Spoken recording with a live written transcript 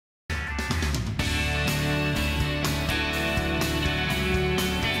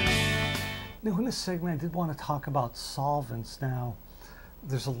Now, in this segment, I did want to talk about solvents. Now,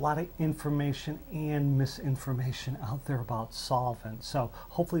 there's a lot of information and misinformation out there about solvents. So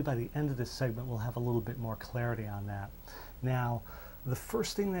hopefully by the end of this segment, we'll have a little bit more clarity on that. Now, the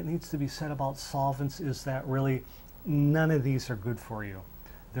first thing that needs to be said about solvents is that really none of these are good for you.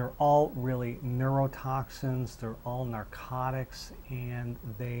 They're all really neurotoxins, they're all narcotics, and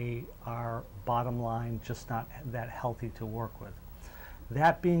they are, bottom line, just not that healthy to work with.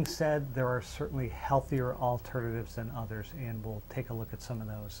 That being said, there are certainly healthier alternatives than others, and we'll take a look at some of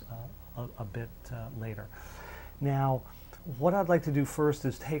those a bit later. Now, what I'd like to do first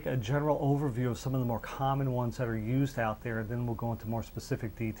is take a general overview of some of the more common ones that are used out there, and then we'll go into more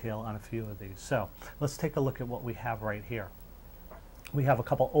specific detail on a few of these. So let's take a look at what we have right here. We have a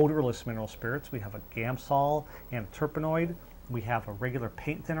couple odorless mineral spirits. We have a Gamsol and a terpenoid. We have a regular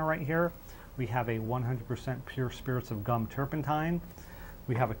paint thinner right here. We have a 100% pure spirits of gum turpentine.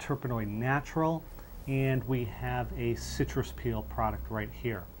 We have a terpenoid natural, and we have a citrus peel product right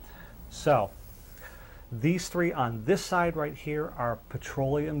here. So these three on this side right here are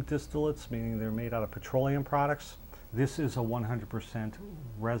petroleum distillates, meaning they're made out of petroleum products. This is a 100%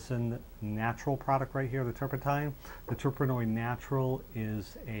 resin natural product right here, the turpentine. The terpenoid natural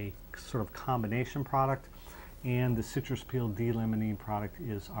is a sort of combination product, and the citrus peel D-limonene product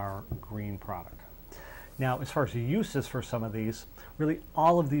is our green product. Now, as far as the uses for some of these, really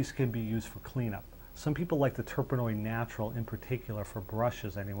all of these can be used for cleanup. Some people like the terpenoid natural in particular for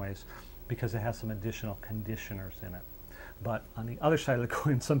brushes anyways, because it has some additional conditioners in it. But on the other side of the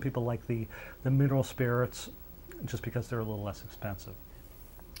coin, some people like the mineral spirits just because they're a little less expensive.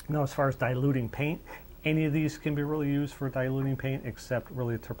 Now, as far as diluting paint, any of these can be really used for diluting paint except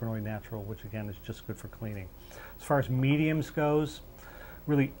really the terpenoid natural, which again is just good for cleaning. As far as mediums goes,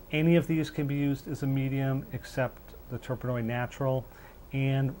 really any of these can be used as a medium except the terpenoid natural.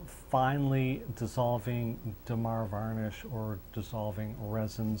 And finally, dissolving Damar varnish or dissolving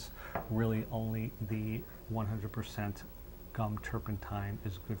resins, really only the 100% gum turpentine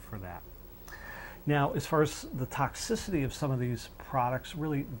is good for that. Now, as far as the toxicity of some of these products,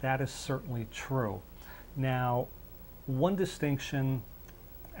 really that is certainly true. Now, one distinction,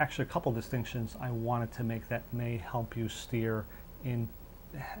 actually a couple distinctions I wanted to make that may help you steer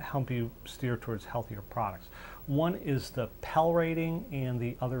towards healthier products. One is the PEL rating and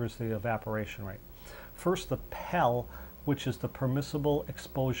the other is the evaporation rate. First, the PEL, which is the permissible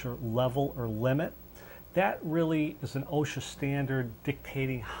exposure level or limit. That really is an OSHA standard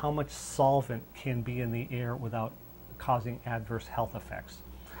dictating how much solvent can be in the air without causing adverse health effects.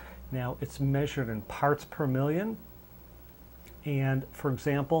 Now, it's measured in parts per million. And for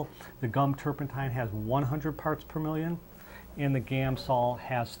example, the gum turpentine has 100 parts per million, and the Gamsol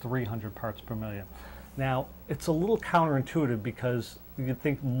has 300 parts per million. Now, it's a little counterintuitive because you'd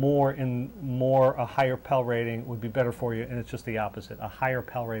think a higher PEL rating would be better for you, and it's just the opposite. A higher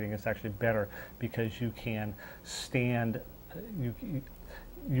PEL rating is actually better because you can stand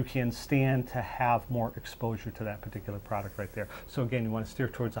to have more exposure to that particular product right there. So again, you want to steer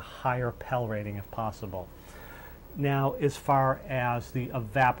towards a higher PEL rating if possible. Now, as far as the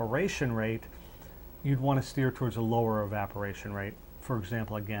evaporation rate, you'd want to steer towards a lower evaporation rate. For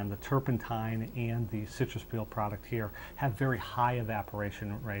example, again, the turpentine and the citrus peel product here have very high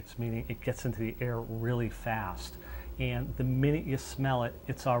evaporation rates, meaning it gets into the air really fast. And the minute you smell it,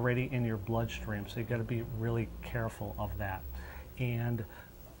 it's already in your bloodstream, so you've got to be really careful of that. And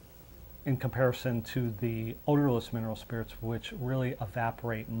in comparison to the odorless mineral spirits, which really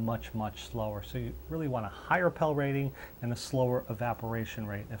evaporate much, much slower. So you really want a higher PEL rating and a slower evaporation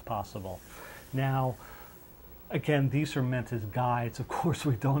rate if possible. Now, again, these are meant as guides. Of course,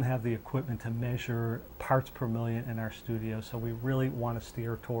 we don't have the equipment to measure parts per million in our studio, so we really want to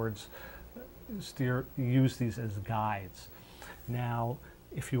use these as guides. Now,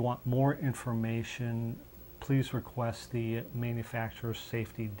 if you want more information, please request the Manufacturer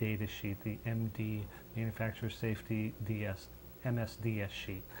Safety Data Sheet, the MD, Manufacturer Safety MSDS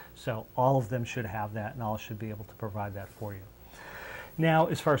sheet. So all of them should have that, and all should be able to provide that for you. Now,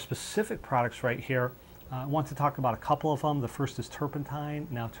 as far as specific products right here, I want to talk about a couple of them. The first is turpentine.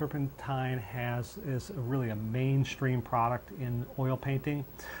 Now, turpentine is really a mainstream product in oil painting,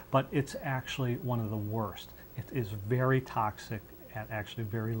 but it's actually one of the worst. It is very toxic at actually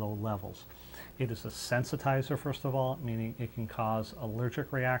very low levels. It is a sensitizer, first of all, meaning it can cause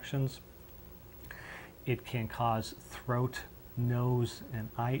allergic reactions. It can cause throat, nose, and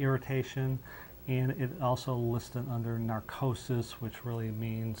eye irritation. And it also listed under narcosis, which really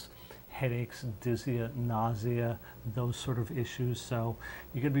means headaches, dizziness, nausea, those sort of issues. So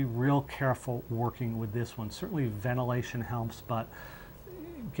you got to be real careful working with this one. Certainly ventilation helps, but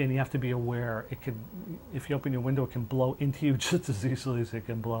again, you have to be aware. It could, if you open your window, it can blow into you just as easily as it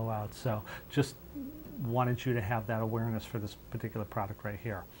can blow out. So just wanted you to have that awareness for this particular product right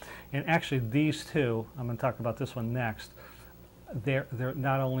here. And actually these two, I'm going to talk about this one next, they're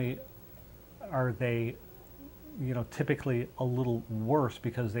not only are they, you know, typically a little worse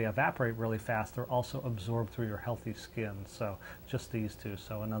because they evaporate really fast, they're also absorbed through your healthy skin. So just these two,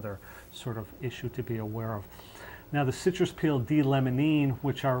 so another sort of issue to be aware of. Now the citrus peel D-limonene,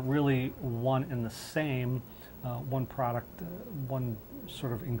 which are really one and the same, one product, one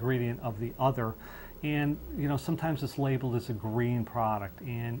sort of ingredient of the other. And you know, sometimes it's labeled as a green product,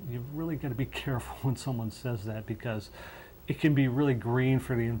 and you really got to be careful when someone says that, because it can be really green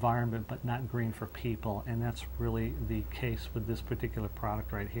for the environment but not green for people, and that's really the case with this particular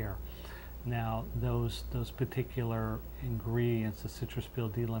product right here. Now those particular ingredients, the citrus peel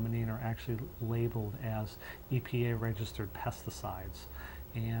D-limonene, are actually labeled as EPA registered pesticides,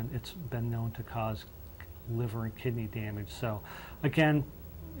 and it's been known to cause liver and kidney damage. So again,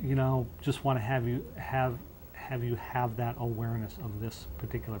 you know, just want to have you have that awareness of this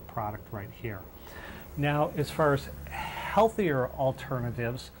particular product right here. Now, as far as healthier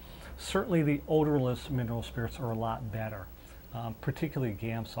alternatives, certainly the odorless mineral spirits are a lot better, particularly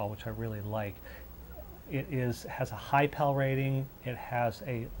Gamsol, which I really like. It has a high PEL rating, it has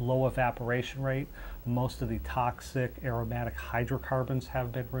a low evaporation rate, most of the toxic aromatic hydrocarbons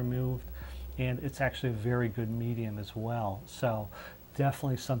have been removed, and it's actually a very good medium as well. So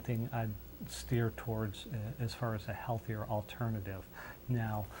definitely something I'd steer towards as far as a healthier alternative.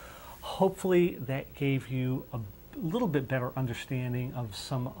 Now, hopefully that gave you a little bit better understanding of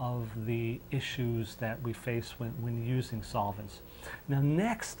some of the issues that we face when using solvents. Now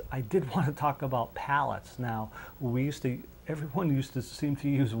next, I did want to talk about pallets. Now, everyone used to seem to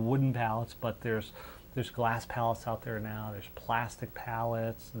use wooden pallets, but there's glass pallets out there now, there's plastic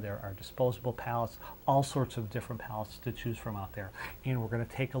pallets, there are disposable pallets, all sorts of different pallets to choose from out there. And we're going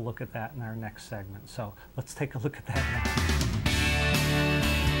to take a look at that in our next segment. So let's take a look at that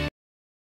now.